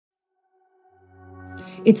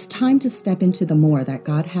It's time to step into the more that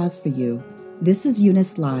God has for you. This is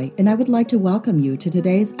Eunice Lai, and I would like to welcome you to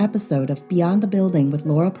today's episode of Beyond the Building with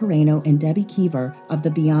Laura Piraino and Debbie Keever of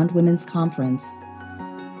the Beyond Women's Conference.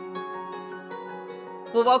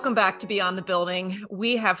 Well, welcome back to Beyond the Building.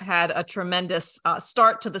 We have had a tremendous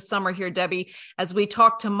start to the summer here, Debbie, as we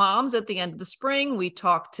talked to moms at the end of the spring. We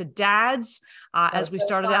talked to dads as we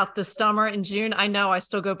started out the summer in June. I know I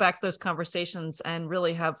still go back to those conversations and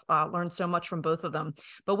really have learned so much from both of them.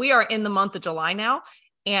 But we are in the month of July now,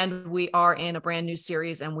 and we are in a brand new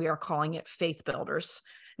series, and we are calling it Faith Builders.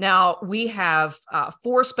 Now, we have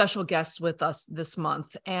 4 special guests with us this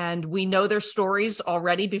month, and we know their stories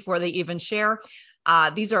already before they even share.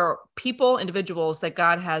 These are people, individuals that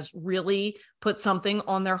God has really put something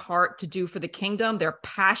on their heart to do for the kingdom. They're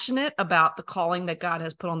passionate about the calling that God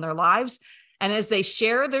has put on their lives. And as they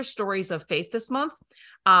share their stories of faith this month,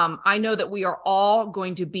 I know that we are all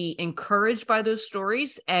going to be encouraged by those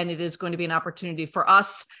stories. And it is going to be an opportunity for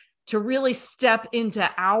us to really step into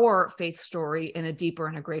our faith story in a deeper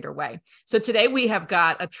and a greater way. So today we have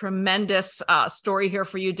got a tremendous story here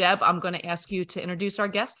for you, Deb. I'm going to ask you to introduce our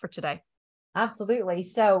guest for today. Absolutely.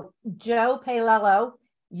 So, Joe Paolella,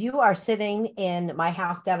 you are sitting in my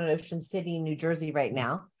house down in Ocean City, New Jersey right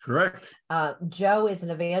now. Correct. Joe is an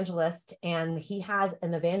evangelist, and he has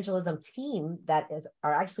an evangelism team that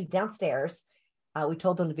are actually downstairs. We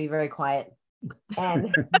told them to be very quiet,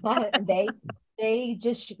 and they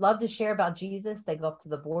just love to share about Jesus. They go up to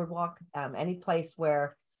the boardwalk, any place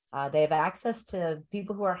where they have access to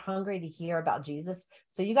people who are hungry to hear about Jesus.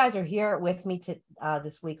 So you guys are here with me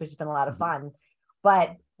this week, which has been a lot of fun.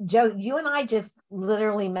 But Joe, you and I just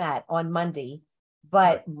literally met on Monday,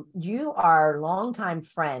 but you are a longtime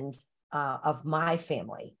friend of my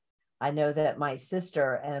family. I know that my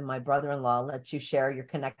sister and my brother-in-law let you share your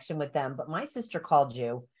connection with them, but my sister called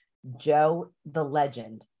you Joe the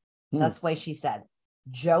Legend. That's the way she said,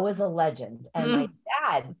 Joe is a legend. And my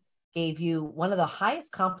dad gave you one of the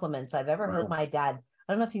highest compliments I've ever heard my dad.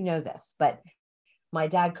 I don't know if you know this, but my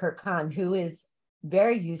dad, Kurt Kahn, who is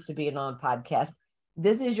very used to being on podcasts.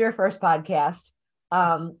 This is your first podcast.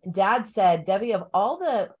 Dad said, Debbie, of all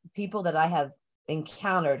the people that I have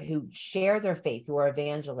encountered who share their faith, who are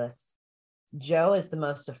evangelists, Joe is the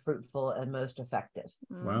most fruitful and most effective.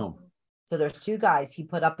 Wow. So there's 2 guys he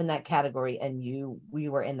put up in that category, and we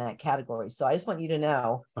were in that category. So I just want you to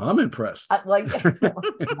know. I'm impressed. Dad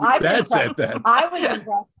said that. I was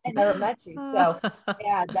impressed. I never met you. So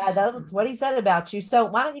yeah, that was what he said about you. So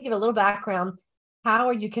why don't you give a little background? How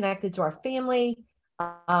are you connected to our family?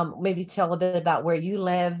 Maybe tell a bit about where you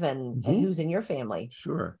live and who's in your family.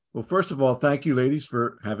 Sure. Well, first of all, thank you, ladies,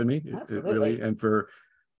 for having me. Absolutely. It really, and for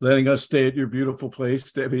letting us stay at your beautiful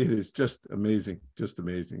place, Debbie. It is just amazing,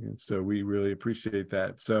 And so we really appreciate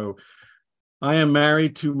that. So I am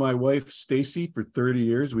married to my wife, Stacy, for 30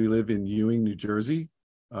 years. We live in Ewing, New Jersey.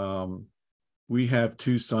 We have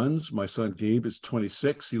 2 sons. My son, Gabe, is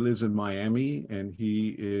 26. He lives in Miami, and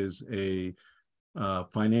he is a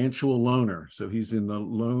financial loaner. So he's in the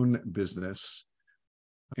loan business.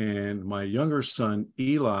 And my younger son,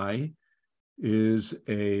 Eli, is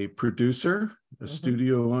a producer, a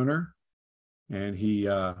studio owner, and he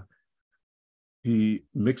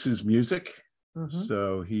mixes music.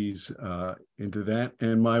 So he's into that.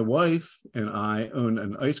 And my wife and I own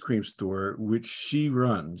an ice cream store, which she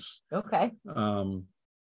runs. Okay. And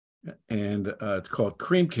it's called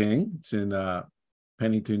Cream King. It's in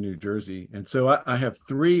Pennington, New Jersey. And so I have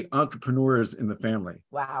 3 entrepreneurs in the family.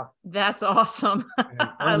 Wow. That's awesome.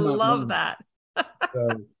 I love that. So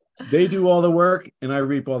they do all the work, and I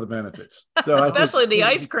reap all the benefits. So especially the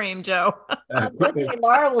ice cream, Joe.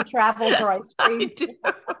 Laura will travel for ice cream.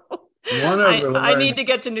 I need to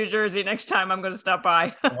get to New Jersey next time. I'm going to stop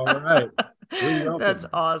by. All right. That's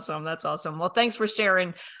awesome. That's awesome. Well, thanks for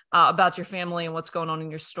sharing about your family and what's going on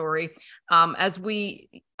in your story. As we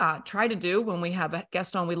try to do when we have a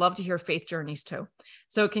guest on, we love to hear faith journeys too.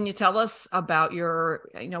 So can you tell us about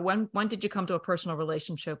when did you come to a personal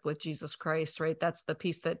relationship with Jesus Christ, right? That's the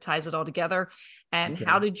piece that ties it all together. And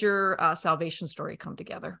how did your salvation story come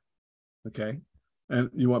together? Okay. And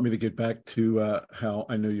you want me to get back to how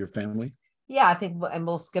I know your family? Yeah, I think, and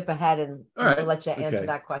we'll skip ahead and we'll let you answer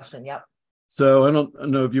that question. Yep. So I don't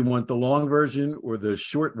know if you want the long version or the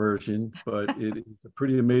short version, but it is a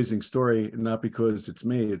pretty amazing story, not because it's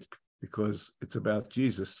me, it's because it's about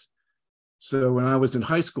Jesus. So when I was in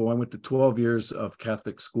high school, I went to 12 years of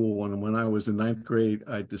Catholic school. And when I was in 9th grade,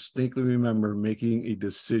 I distinctly remember making a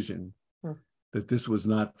decision that this was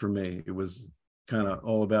not for me. It was kind of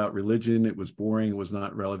all about religion. It was boring. It was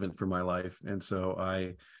not relevant for my life. And so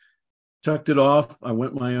I tucked it off. I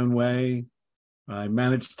went my own way. I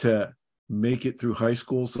managed to make it through high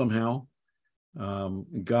school somehow.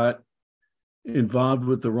 Got involved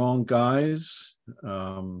with the wrong guys,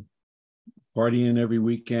 partying every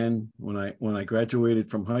weekend. When I graduated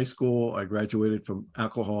from high school, I graduated from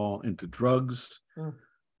alcohol into drugs.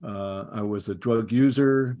 I was a drug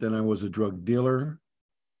user, then I was a drug dealer,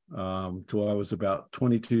 till I was about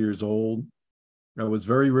 22 years old. I was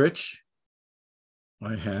very rich.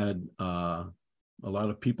 I had a lot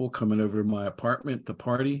of people coming over to my apartment to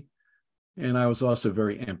party, and I was also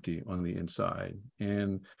very empty on the inside.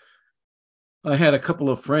 And I had a couple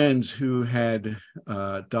of friends who had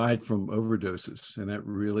died from overdoses, and that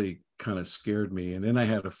really kind of scared me. And then I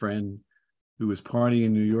had a friend who was partying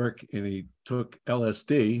in New York, and he took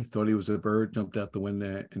LSD, thought he was a bird, jumped out the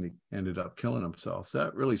window, and he ended up killing himself. So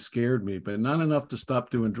that really scared me, but not enough to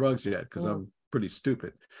stop doing drugs yet, because I'm pretty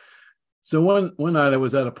stupid. So one night I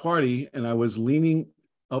was at a party, and I was leaning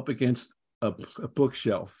up against a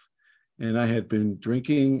bookshelf, and I had been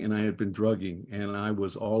drinking and I had been drugging, and I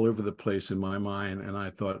was all over the place in my mind. And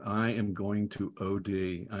I thought, I am going to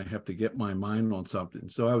OD. I have to get my mind on something.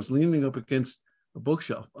 So I was leaning up against a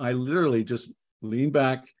bookshelf. I literally just leaned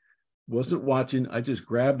back, wasn't watching. I just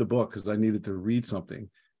grabbed a book because I needed to read something,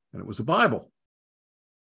 and it was a Bible.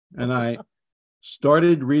 And I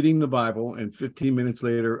started reading the Bible, and 15 minutes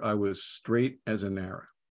later, I was straight as an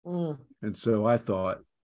arrow. And so I thought,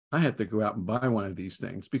 I had to go out and buy one of these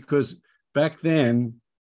things, because back then,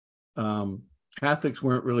 Catholics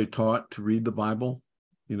weren't really taught to read the Bible.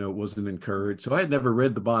 It wasn't encouraged. So I had never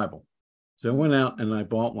read the Bible. So I went out and I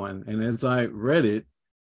bought one. And as I read it,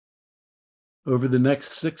 over the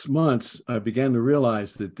next 6 months, I began to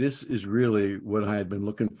realize that this is really what I had been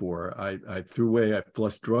looking for. I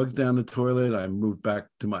flushed drugs down the toilet. I moved back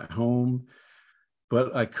to my home,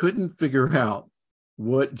 but I couldn't figure out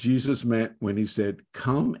what Jesus meant when he said,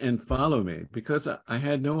 come and follow me, because I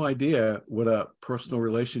had no idea what a personal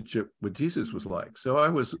relationship with Jesus was like. So I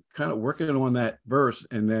was kind of working on that verse.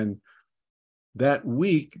 And then that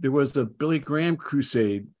week, there was a Billy Graham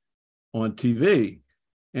crusade on TV.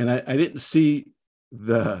 And I didn't see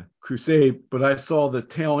the crusade, but I saw the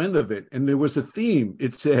tail end of it. And there was a theme.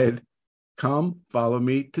 It said, come follow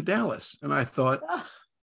me to Dallas. And I thought,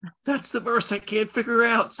 that's the verse I can't figure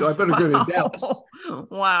out. So I better go to Dallas.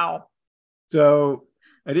 Wow. So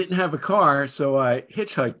I didn't have a car, so I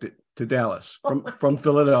hitchhiked it to Dallas from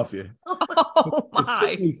Philadelphia. Oh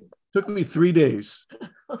my. It took me 3 days.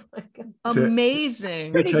 Oh my God.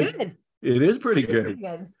 Amazing. Pretty good. It is pretty good.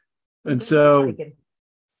 And so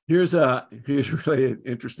here's really an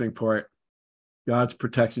interesting part, God's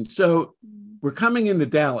protection. So we're coming into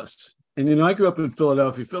Dallas. And, I grew up in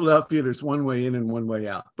Philadelphia. Philadelphia, there's one way in and one way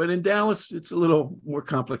out. But in Dallas, it's a little more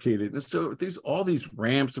complicated. And so there's all these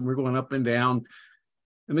ramps, and we're going up and down.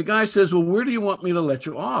 And the guy says, well, where do you want me to let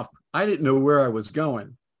you off? I didn't know where I was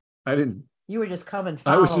going. You were just coming.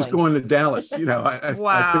 I was just going to Dallas. Wow. I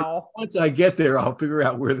figured, once I get there, I'll figure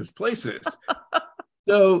out where this place is.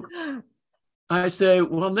 So I say,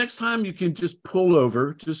 well, next time you can just pull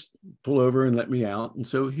over and let me out. And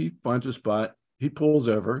so he finds a spot. He pulls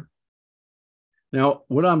over. Now,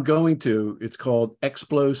 what I'm going to, it's called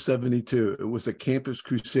Explo 72. It was a campus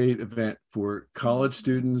crusade event for college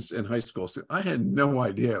students and high school students. I had no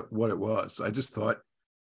idea what it was. I just thought,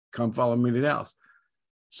 come follow me to Dallas.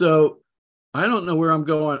 So I don't know where I'm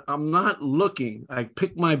going. I'm not looking. I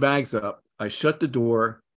pick my bags up. I shut the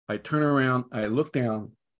door. I turn around. I look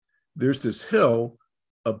down. There's this hill,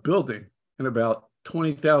 a building, and about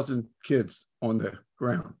 20,000 kids on the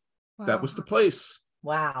ground. Wow. That was the place.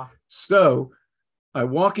 Wow. So I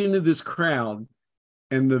walk into this crowd,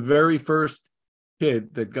 and the very first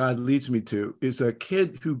kid that God leads me to is a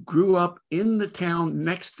kid who grew up in the town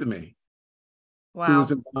next to me. Wow. Who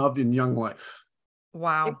was involved in Young Life.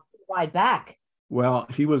 Wow. Ride back. Well,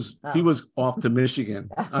 he was off to Michigan.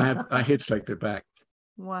 I hitchhiked it back.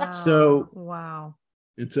 Wow. So wow.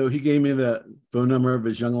 And so he gave me the phone number of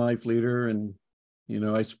his Young Life leader, and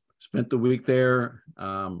I spent the week there,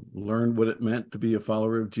 learned what it meant to be a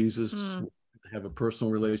follower of Jesus. Have a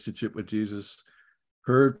personal relationship with Jesus.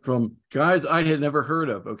 Heard from guys I had never heard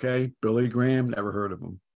of. Okay, Billy Graham, never heard of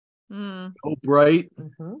him. Bill Bright,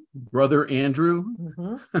 Brother Andrew.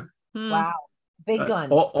 Wow, big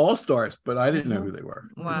guns. All stars, but I didn't know who they were.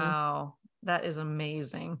 Wow, that is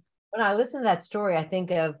amazing. When I listen to that story, I think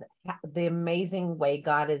of the amazing way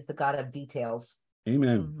God is the God of details.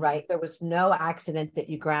 Amen. Right? There was no accident that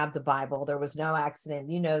you grabbed the Bible. There was no accident.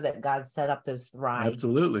 That God set up those rides.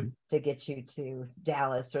 Absolutely. To get you to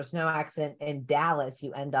Dallas. There's no accident in Dallas.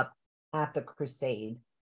 You end up at the crusade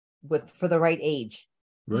for the right age.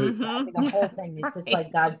 Right. I mean, the whole thing, it's just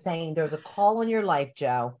like God saying, there's a call in your life,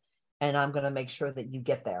 Joe, and I'm going to make sure that you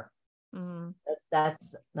get there. Mm.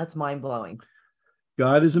 That's mind blowing.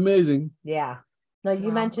 God is amazing. Yeah. Now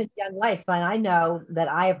you mentioned Young Life, and I know that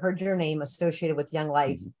I have heard your name associated with Young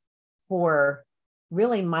Life for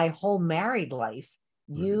really my whole married life.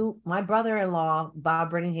 My brother-in-law,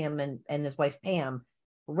 Bob Brittingham, and his wife Pam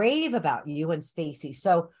rave about you and Stacy.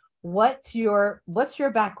 So what's your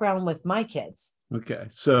background with my kids? Okay.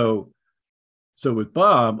 So with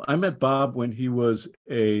Bob, I met Bob when he was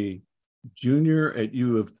a junior at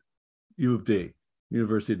U of D,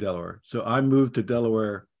 University of Delaware. So I moved to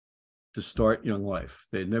Delaware to start Young Life.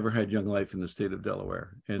 They had never had Young Life in the state of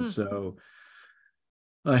Delaware. And so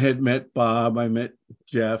I had met Bob, I met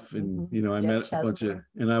Jeff, and, I met a bunch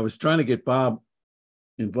and I was trying to get Bob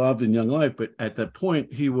involved in Young Life. But at that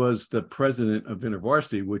point, he was the president of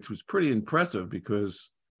InterVarsity, which was pretty impressive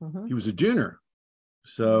because he was a junior.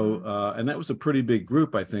 So, and that was a pretty big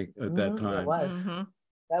group, I think, at that time. It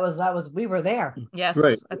was. That was, we were there. Yes,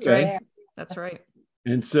 right. That's right. That's right.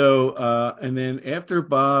 And so, and then after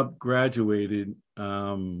Bob graduated,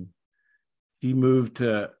 he moved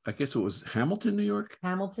to, I guess it was Hamilton, New York.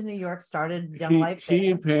 Hamilton, New York, started Young Life. He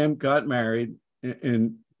and Pam got married.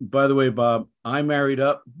 And by the way, Bob, I married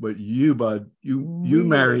up, but you, bud, you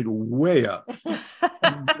married way up. You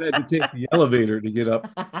had to take the elevator to get up.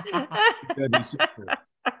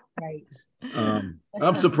 Right.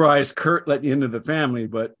 I'm surprised Kurt let you into the family,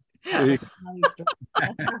 but so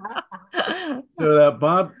that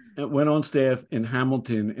Bob went on staff in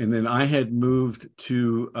Hamilton, and then I had moved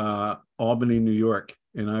to Albany, New York,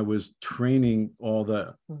 and I was training all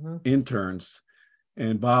the interns,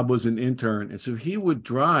 and Bob was an intern. And so he would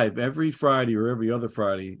drive every Friday or every other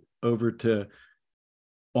Friday over to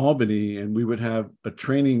Albany, and we would have a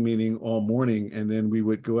training meeting all morning, and then we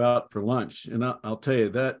would go out for lunch. And I'll tell you,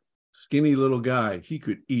 that skinny little guy, he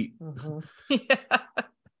could eat.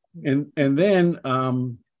 And then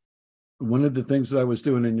one of the things that I was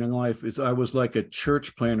doing in Young Life is I was like a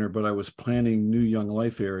church planner, but I was planning new Young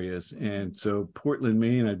Life areas. And so Portland,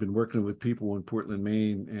 Maine, I'd been working with people in Portland,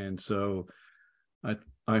 Maine. And so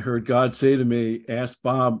I heard God say to me, ask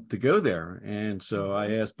Bob to go there. And so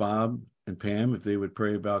I asked Bob and Pam if they would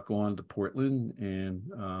pray about going to Portland.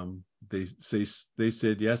 And they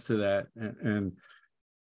said yes to that. And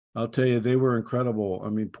I'll tell you, they were incredible. I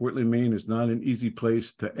mean, Portland, Maine is not an easy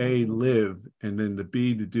place to A, live, and then to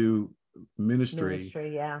B, to do ministry.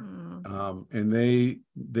 And they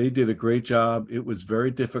did a great job. It was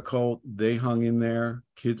very difficult. They hung in there.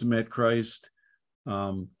 Kids met Christ.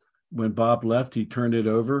 When Bob left, he turned it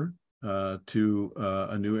over to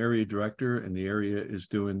a new area director, and the area is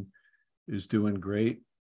doing great.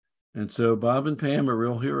 And so Bob and Pam are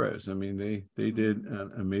real heroes. I mean, they did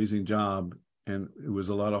an amazing job. And it was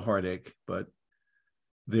a lot of heartache, but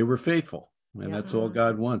they were faithful. And that's all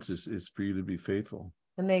God wants is for you to be faithful.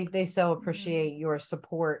 And they so appreciate your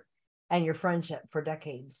support and your friendship for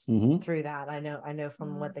decades through that. I know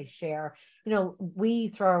from what they share. We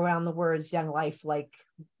throw around the words Young Life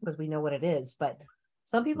because we know what it is, but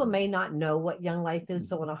some people may not know what Young Life is.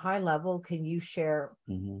 So on a high level, can you share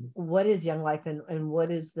what is Young Life and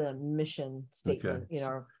what is the mission statement,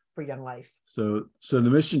 for Young Life? So the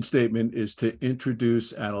mission statement is to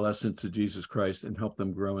introduce adolescents to Jesus Christ and help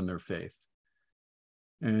them grow in their faith.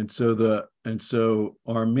 And so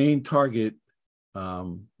our main target,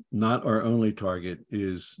 not our only target,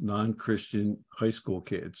 is non-Christian high school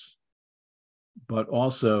kids, but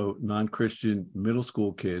also non-Christian middle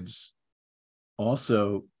school kids,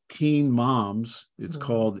 also teen moms, it's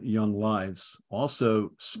called Young Lives,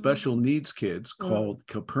 also special needs kids called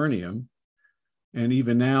Capernaum. And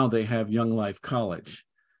even now they have Young Life College.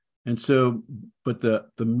 And so, but the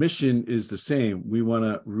mission is the same. We want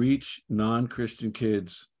to reach non-Christian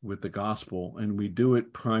kids with the gospel, and we do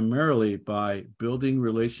it primarily by building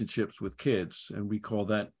relationships with kids, and we call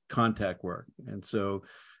that contact work. And so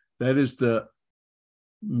that is the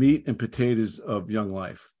meat and potatoes of Young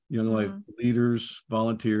Life. Young Life leaders,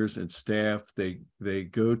 volunteers, and staff, they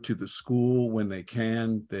go to the school when they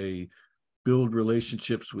can. They build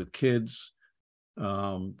relationships with kids.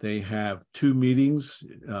 They have 2 meetings.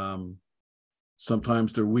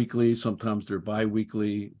 Sometimes they're weekly, sometimes they're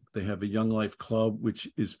bi-weekly. They have a Young Life Club, which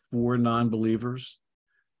is for non-believers.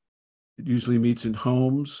 It usually meets in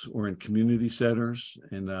homes or in community centers,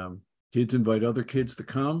 and kids invite other kids to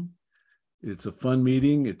come. It's a fun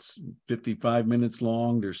meeting. It's 55 minutes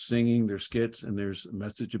long. There's singing, there's skits, and there's a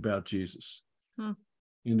message about Jesus. And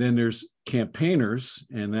then there's campaigners,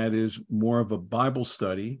 and that is more of a Bible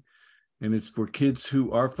study. And it's for kids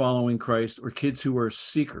who are following Christ or kids who are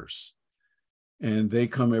seekers. and they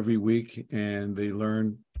come every week and they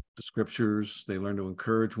learn the scriptures. They learn to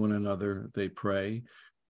encourage one another. They pray.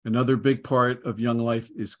 Another big part of Young Life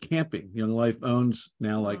is camping. Young Life owns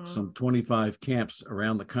now like some 25 camps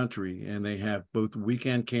around the country, and they have both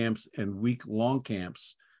weekend camps and week-long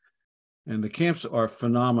camps. And the camps are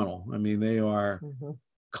phenomenal. I mean, they are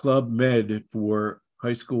Club Med for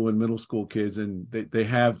high school and middle school kids, and they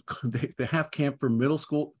have camp for middle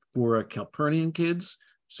school for Calpurnian kids.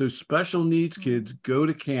 So special needs kids go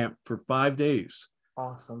to camp for 5 days.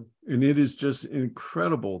 Awesome. And it is just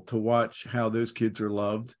incredible to watch how those kids are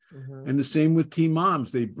loved. And the same with teen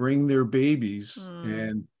moms. They bring their babies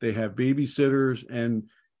and they have babysitters, and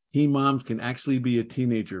teen moms can actually be a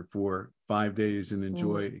teenager for 5 days and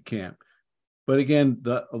enjoy camp. But again,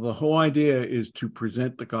 the whole idea is to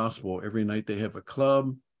present the gospel. Every night they have a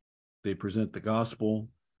club, they present the gospel.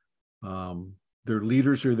 Their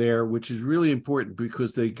leaders are there, which is really important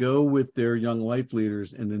because they go with their Young Life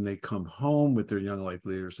leaders and then they come home with their Young Life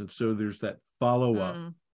leaders. And so there's that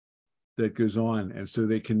follow-up that goes on. And so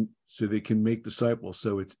they can make disciples.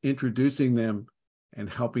 So it's introducing them and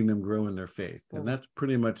helping them grow in their faith. And that's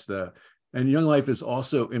pretty much and Young Life is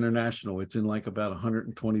also international. It's in like about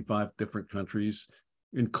 125 different countries,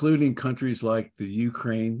 including countries like the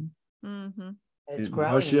Ukraine. It's in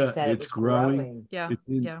growing. Russia, it's growing. Yeah.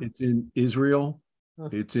 It's in Israel.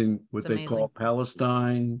 It's in what they amazing. call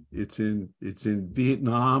Palestine. It's in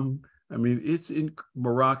Vietnam. I mean, it's in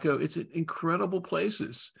Morocco. It's in incredible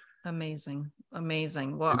places. Amazing.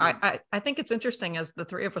 Well, I think it's interesting as the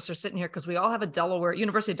three of us are sitting here, because we all have a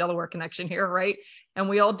University of Delaware connection here, right? And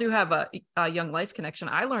we all do have a Young Life connection.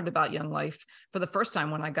 I learned about Young Life for the first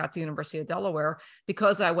time when I got to University of Delaware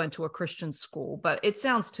because I went to a Christian school. But it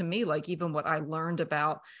sounds to me like even what I learned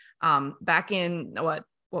about back in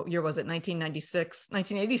what year was it?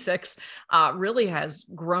 1986, really has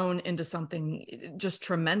grown into something just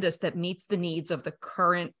tremendous that meets the needs of the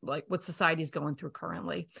current, like what society is going through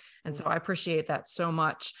currently. And so I appreciate that so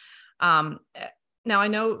much. Now I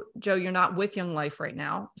know, Joe, you're not with Young Life right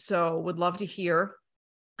now, so would love to hear,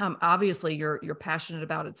 obviously you're passionate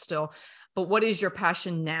about it still, but what is your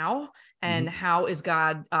passion now? And how is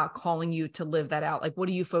God calling you to live that out? Like, what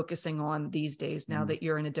are you focusing on these days now that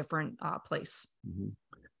you're in a different place?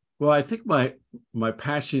 Well, I think my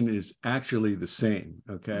passion is actually the same.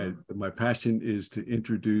 Okay. My passion is to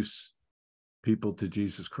introduce people to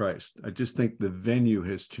Jesus Christ. I just think the venue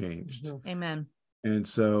has changed. Amen. And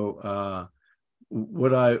so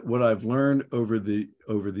what I've learned over the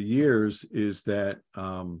years is that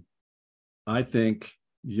I think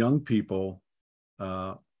young people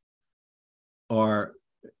are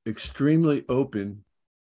extremely open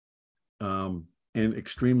and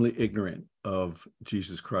extremely ignorant of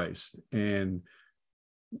Jesus Christ. And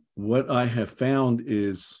what I have found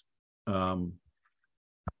is that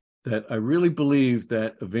I really believe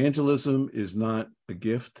that evangelism is not a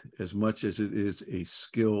gift as much as it is a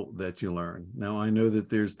skill that you learn. Now, I know that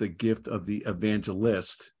there's the gift of the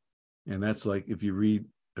evangelist, and that's like if you read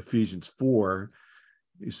Ephesians 4,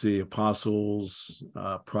 you see apostles,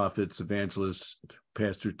 prophets, evangelists,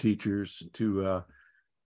 pastor, teachers to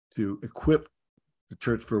equip the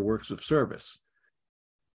church for works of service.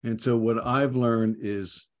 And so what I've learned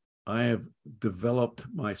is I have developed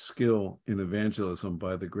my skill in evangelism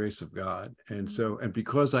by the grace of God. And so, and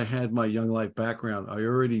because I had my Young Life background, I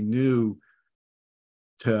already knew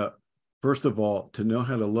first of all, to know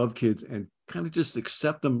how to love kids and kind of just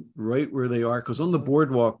accept them right where they are. Because on the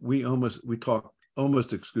boardwalk, we talk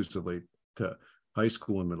almost exclusively to high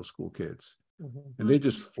school and middle school kids, and they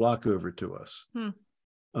just flock over to us.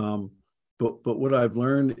 But what I've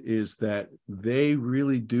learned is that they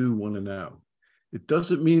really do want to know. It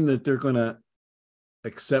doesn't mean that they're going to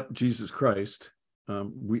accept Jesus Christ.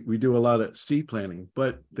 We do a lot of seed planting,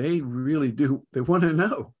 but they really do. They want to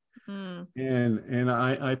know. And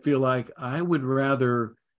I feel like I would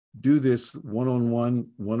rather do this one-on-one,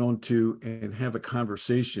 one-on-two, and have a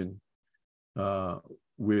conversation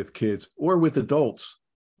with kids or with adults.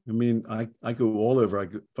 I mean, I go all over.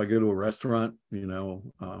 If I go to a restaurant,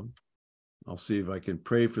 I'll see if I can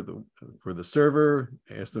pray for the server,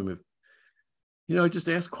 ask them if, just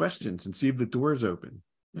ask questions and see if the door is open.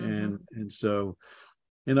 And so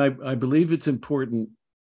I believe it's important,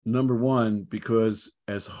 number one, because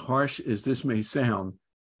as harsh as this may sound,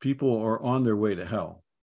 people are on their way to hell.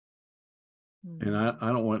 And I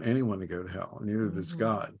don't want anyone to go to hell, neither does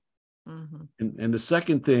God. And the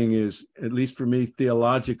second thing is, at least for me,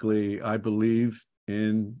 theologically, I believe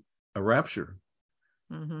in a rapture.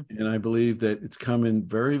 And I believe that it's coming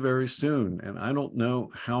very, very soon. And I don't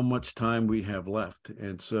know how much time we have left.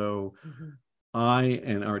 And so I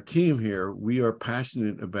and our team here, we are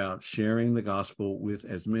passionate about sharing the gospel with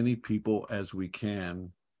as many people as we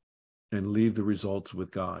can and leave the results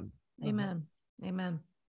with God. Amen. Amen.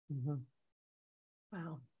 Mm-hmm.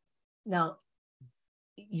 Wow. Now,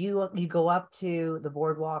 you go up to the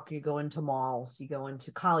boardwalk, you go into malls, you go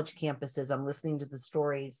into college campuses. I'm listening to the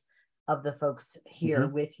stories of the folks here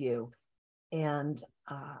with you. And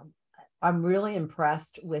I'm really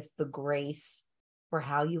impressed with the grace for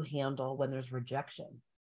how you handle when there's rejection,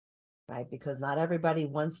 right? Because not everybody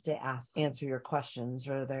wants to answer your questions,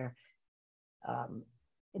 or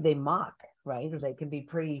they mock, right? Or they can be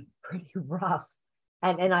pretty rough.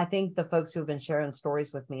 And I think the folks who have been sharing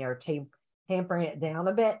stories with me are tampering it down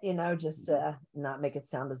a bit, just to not make it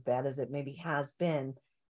sound as bad as it maybe has been.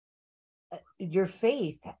 Your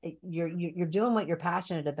faith, you're doing what you're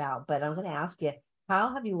passionate about, but I'm going to ask you,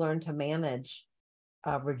 how have you learned to manage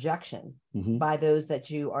rejection by those that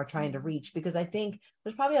you are trying to reach? Because I think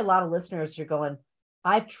there's probably a lot of listeners who are going,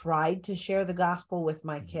 I've tried to share the gospel with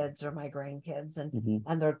my kids or my grandkids,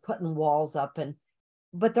 and they're putting walls up,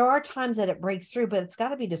 but there are times that it breaks through, but it's got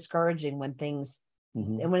to be discouraging when things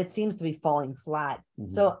and when it seems to be falling flat.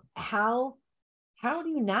 So how do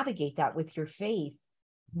you navigate that with your faith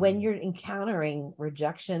when you're encountering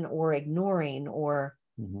rejection or ignoring or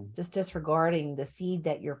just disregarding the seed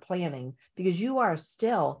that you're planting? Because you are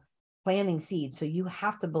still planting seeds, so you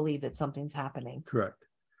have to believe that something's happening. Correct.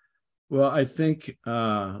 Well, I think,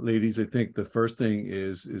 ladies, I think the first thing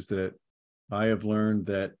is that I have learned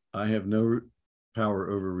that I have no power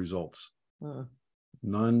over results.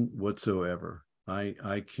 None whatsoever.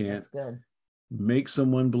 I can't make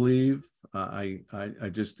someone believe. I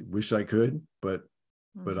just wish I could, but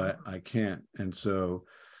I can't. And so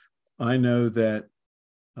I know that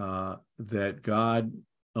that God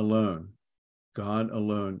alone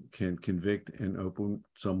can convict and open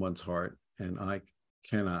someone's heart, and I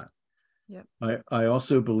cannot. Yep. I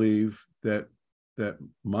also believe that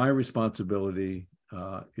my responsibility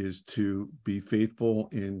is to be faithful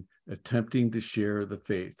in attempting to share the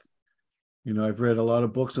faith. I've read a lot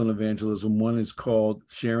of books on evangelism. One is called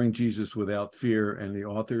Sharing Jesus Without Fear, and the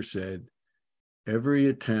author said, every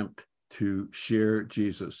attempt to share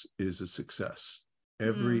Jesus is a success.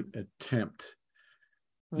 Every attempt.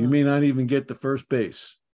 You may not even get to first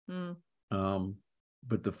base,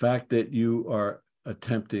 but the fact that you are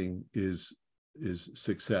attempting is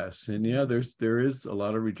success. And there is a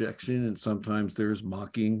lot of rejection, and sometimes there's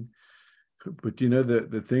mocking. But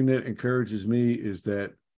the thing that encourages me is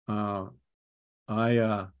that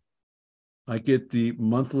I get the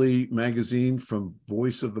monthly magazine from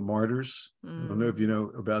Voice of the Martyrs. I don't know if you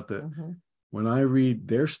know about that. When I read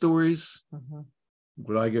their stories,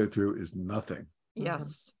 what I go through is nothing.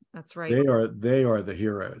 Yes, that's right. They are the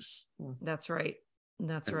heroes. That's right.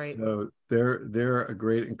 That's right. So they're a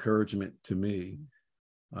great encouragement to me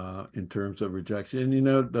in terms of rejection. And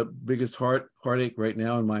the biggest heartache right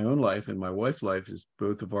now in my own life and my wife's life is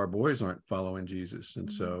both of our boys aren't following Jesus.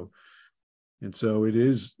 And so it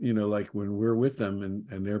is, like when we're with them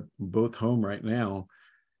and they're both home right now,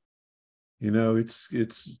 it's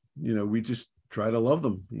we just try to love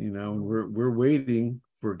them, and we're waiting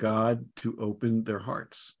for God to open their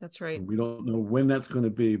hearts. That's right. And we don't know when that's going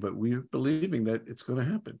to be, but we're believing that it's going to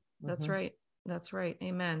happen. That's right. That's right.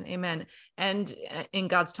 Amen. Amen. And in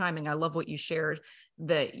God's timing, I love what you shared,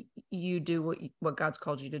 that you do what God's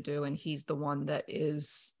called you to do. And he's the one that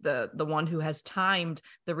is the one who has timed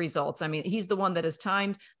the results. I mean, he's the one that has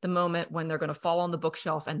timed the moment when they're going to fall on the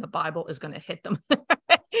bookshelf and the Bible is going to hit them.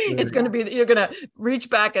 It's going to be, you're going to reach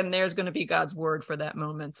back and there's going to be God's word for that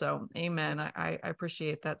moment. So amen. I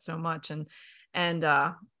appreciate that so much. And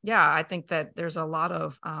I think that there's a lot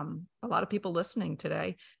of people listening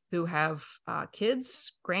today who have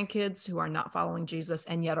kids, grandkids who are not following Jesus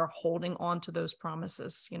and yet are holding on to those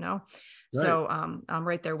promises, Right. So I'm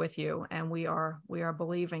right there with you. And we are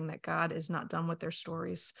believing that God is not done with their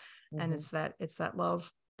stories. And it's that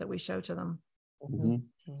love that we show to them.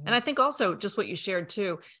 And I think also just what you shared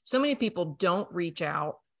too, so many people don't reach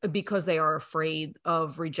out because they are afraid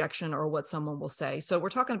of rejection or what someone will say. So we're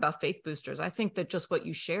talking about faith boosters. I think that just what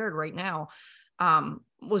you shared right now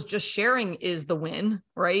was just sharing is the win,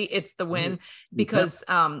 right? It's the win because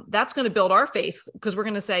that's going to build our faith, because we're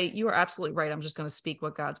going to say, you are absolutely right. I'm just going to speak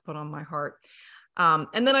what God's put on my heart. And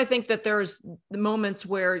then I think that there's the moments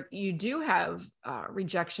where you do have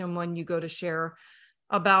rejection when you go to share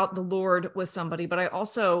about the Lord with somebody, but I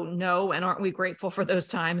also know, and aren't we grateful for those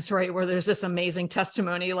times, right? Where there's this amazing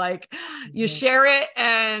testimony, like you share it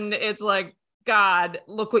and it's like, God,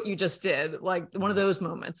 look what you just did. Like one of those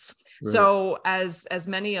moments. Right. So as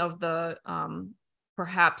many of the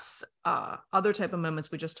perhaps other type of moments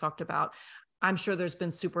we just talked about, I'm sure there's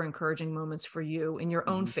been super encouraging moments for you in your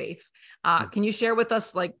own faith. Can you share with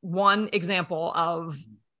us like one example of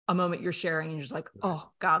a moment you're sharing and you're just like, oh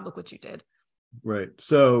God, look what you did? Right.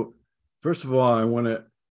 So first of all, I want to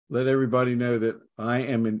let everybody know that I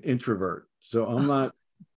am an introvert. So I'm not,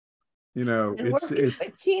 it's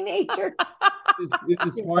a teenager.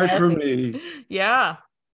 it's hard for me. Yeah.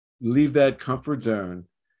 Leave that comfort zone.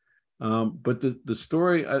 But the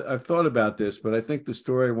story, I've thought about this, but I think the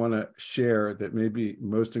story I want to share that may be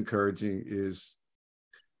most encouraging is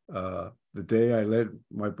the day I led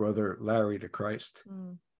my brother Larry to Christ.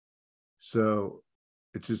 So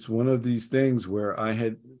it's just one of these things where I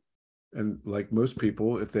had, and like most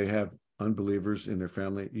people, if they have unbelievers in their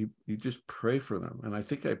family, you just pray for them. And I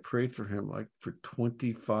think I prayed for him like for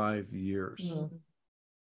 25 years.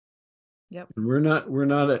 Yep. And we're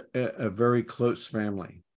not a very close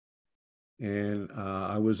family. And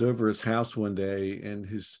I was over his house one day, and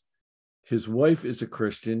his wife is a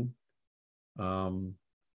Christian. And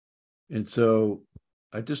so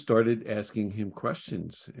I just started asking him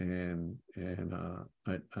questions, and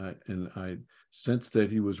I sensed that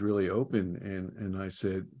he was really open, and I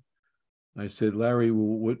said, Larry,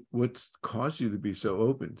 well, what's caused you to be so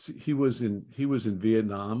open? See, he was in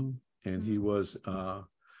Vietnam, and he was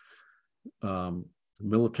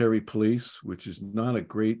military police, which is not a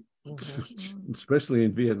great, especially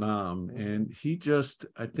in Vietnam. And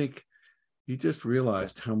I think he just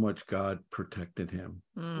realized how much God protected him.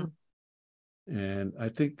 And I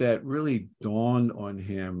think that really dawned on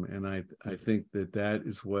him. And I think that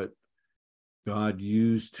is what God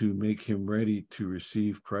used to make him ready to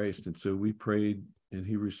receive Christ. And so we prayed, and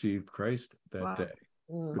he received Christ that day.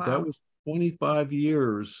 But that was 25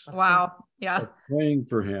 years. Wow. Yeah. Of praying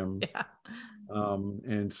for him. Yeah.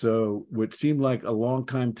 And so what seemed like a long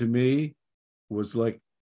time to me was like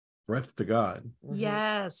breath to God.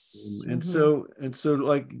 Yes. And so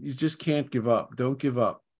like, you just can't give up. Don't give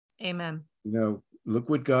up. Amen. Look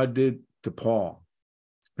what God did to Paul.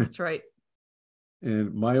 That's right.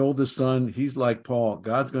 And my oldest son, he's like Paul.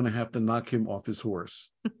 God's going to have to knock him off his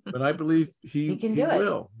horse. But I believe he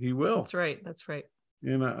will. He will. That's right. That's right.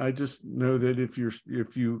 And I just know that if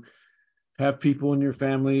you have people in your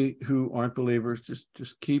family who aren't believers,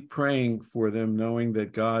 just keep praying for them, knowing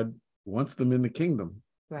that God wants them in the kingdom.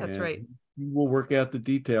 Right. That's right. He will work out the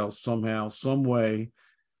details somehow, some way,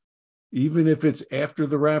 even if it's after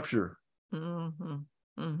the rapture.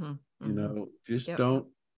 Just don't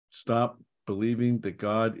stop believing that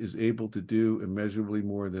God is able to do immeasurably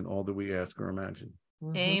more than all that we ask or imagine.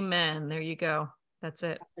 Amen. There you go. That's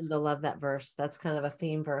it. And I love that verse. That's kind of a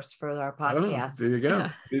theme verse for our podcast. There you go.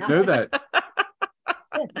 You know that.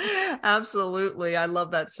 Absolutely. I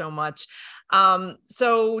love that so much.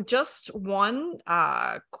 So just one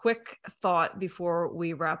quick thought before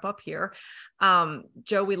we wrap up here.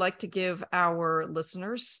 Joe, we like to give our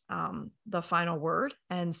listeners the final word.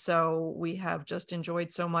 And so we have just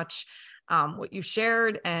enjoyed so much what you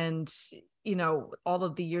shared, and, all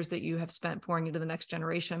of the years that you have spent pouring into the next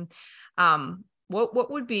generation.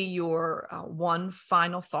 What would be your one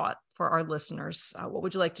final thought for our listeners? What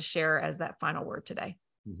would you like to share as that final word today?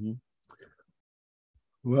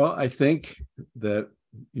 Well, I think that,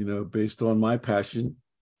 based on my passion,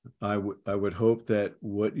 I would hope that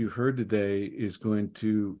what you heard today is going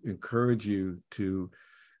to encourage you to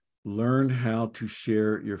learn how to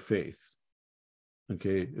share your faith.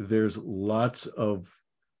 Okay, there's lots of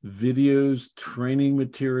videos, training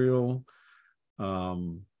material.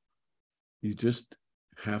 You just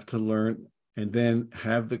have to learn, and then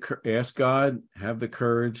ask God, have the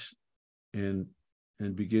courage, and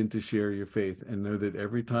begin to share your faith, and know that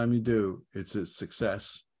every time you do, it's a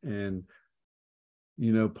success. And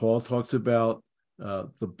Paul talks about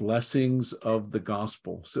the blessings of the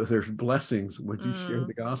gospel. So there's blessings when you share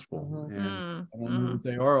the gospel, and I don't know what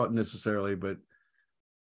they are necessarily, but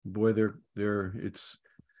boy,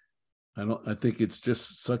 I think it's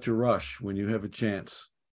just such a rush when you have a chance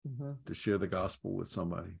to share the gospel with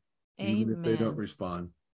somebody. Amen. Even if they don't respond,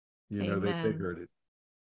 they heard it.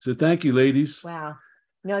 So thank you, ladies. Wow.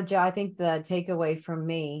 Joe, I think the takeaway from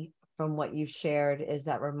me, from what you've shared, is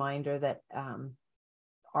that reminder that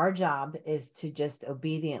our job is to just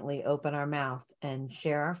obediently open our mouth and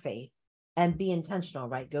share our faith and be intentional,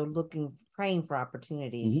 right? Go praying for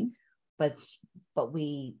opportunities. But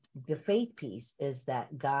the faith piece is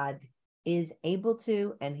that God is able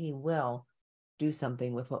to, and he will do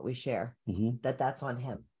something with what we share, that's on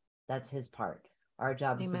him. That's his part. Our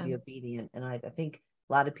job is to be obedient. And I think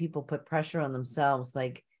a lot of people put pressure on themselves.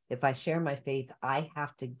 Like, if I share my faith, I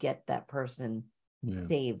have to get that person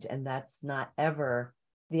saved. And that's not ever,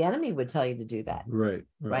 the enemy would tell you to do that. Right.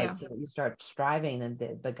 Yeah. So you start striving,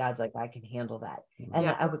 but God's like, I can handle that. And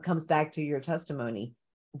it comes back to your testimony.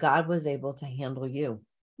 God was able to handle you.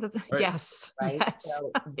 Yes. Right. Yes.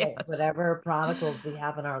 So whatever prodigals we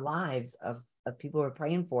have in our lives of people we're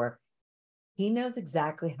praying for, he knows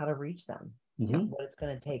exactly how to reach them, what it's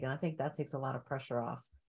going to take. And I think that takes a lot of pressure off.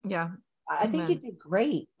 Yeah. I think you did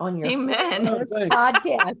great on your first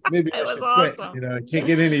podcast. Maybe it was awesome. It can't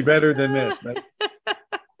get any better than this. But...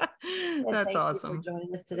 That's awesome. Thank you for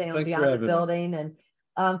joining us today on Thanks Beyond the Building.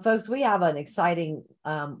 And folks, we have an exciting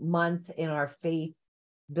month in our Faith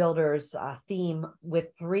Builders theme with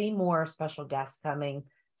 3 more special guests coming.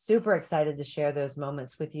 Super excited to share those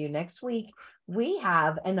moments with you. Next week, we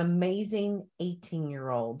have an amazing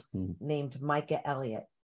 18-year-old named Micah Elliott,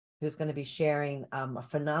 who's going to be sharing a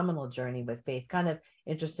phenomenal journey with faith. Kind of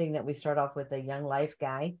interesting that we start off with a young life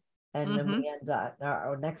guy, and then we end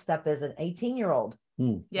our next step is an 18-year-old.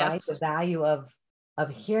 Yes. Right? The value of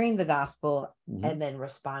hearing the gospel and then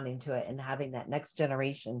responding to it, and having that next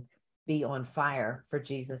generation be on fire for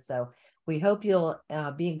Jesus. So we hope you'll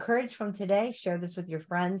be encouraged from today. Share this with your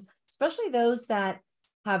friends, especially those that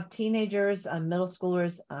have teenagers, middle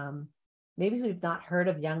schoolers, maybe who've not heard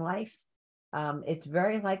of Young Life. It's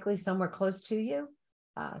very likely somewhere close to you.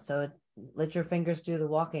 So let your fingers do the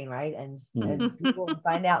walking, right? And people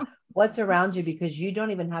find out what's around you, because you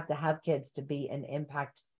don't even have to have kids to be an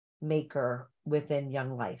impact maker within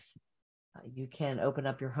Young Life. You can open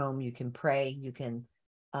up your home, you can pray, you can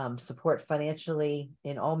support financially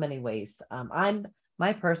in all many ways.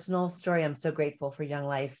 My personal story, I'm so grateful for Young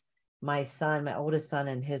Life. My oldest son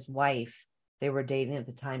and his wife, they were dating at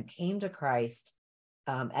the time, came to Christ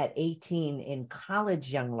at 18 in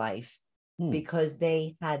college Young Life, because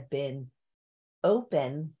they had been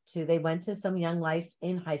open to, they went to some Young Life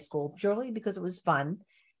in high school purely because it was fun.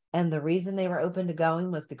 And the reason they were open to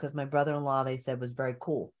going was because my brother-in-law, they said, was very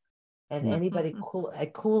cool. And anybody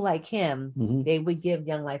cool like him, they would give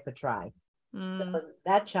Young Life a try. So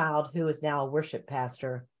that child, who is now a worship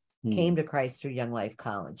pastor, came to Christ through Young Life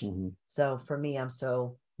College. So for me, I'm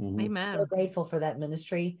so grateful for that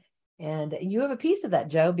ministry. And you have a piece of that,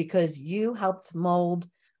 Joe, because you helped mold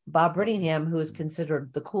Bob Brittingham, who is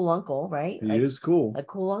considered the cool uncle, right? He is cool. A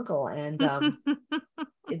cool uncle. And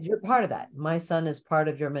you're part of that. My son is part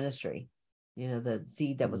of your ministry. The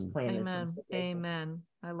seed that was planted. Amen.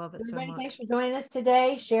 I love it so much. Thanks for joining us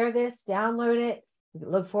today. Share this, download it.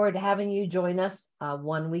 Look forward to having you join us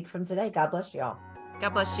 1 week from today. God bless you all. God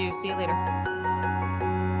bless you. See you later.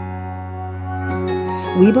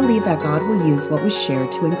 We believe that God will use what was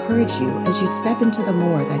shared to encourage you as you step into the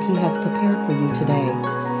more that He has prepared for you today.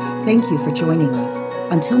 Thank you for joining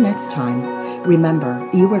us. Until next time, remember,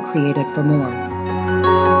 you were created for more.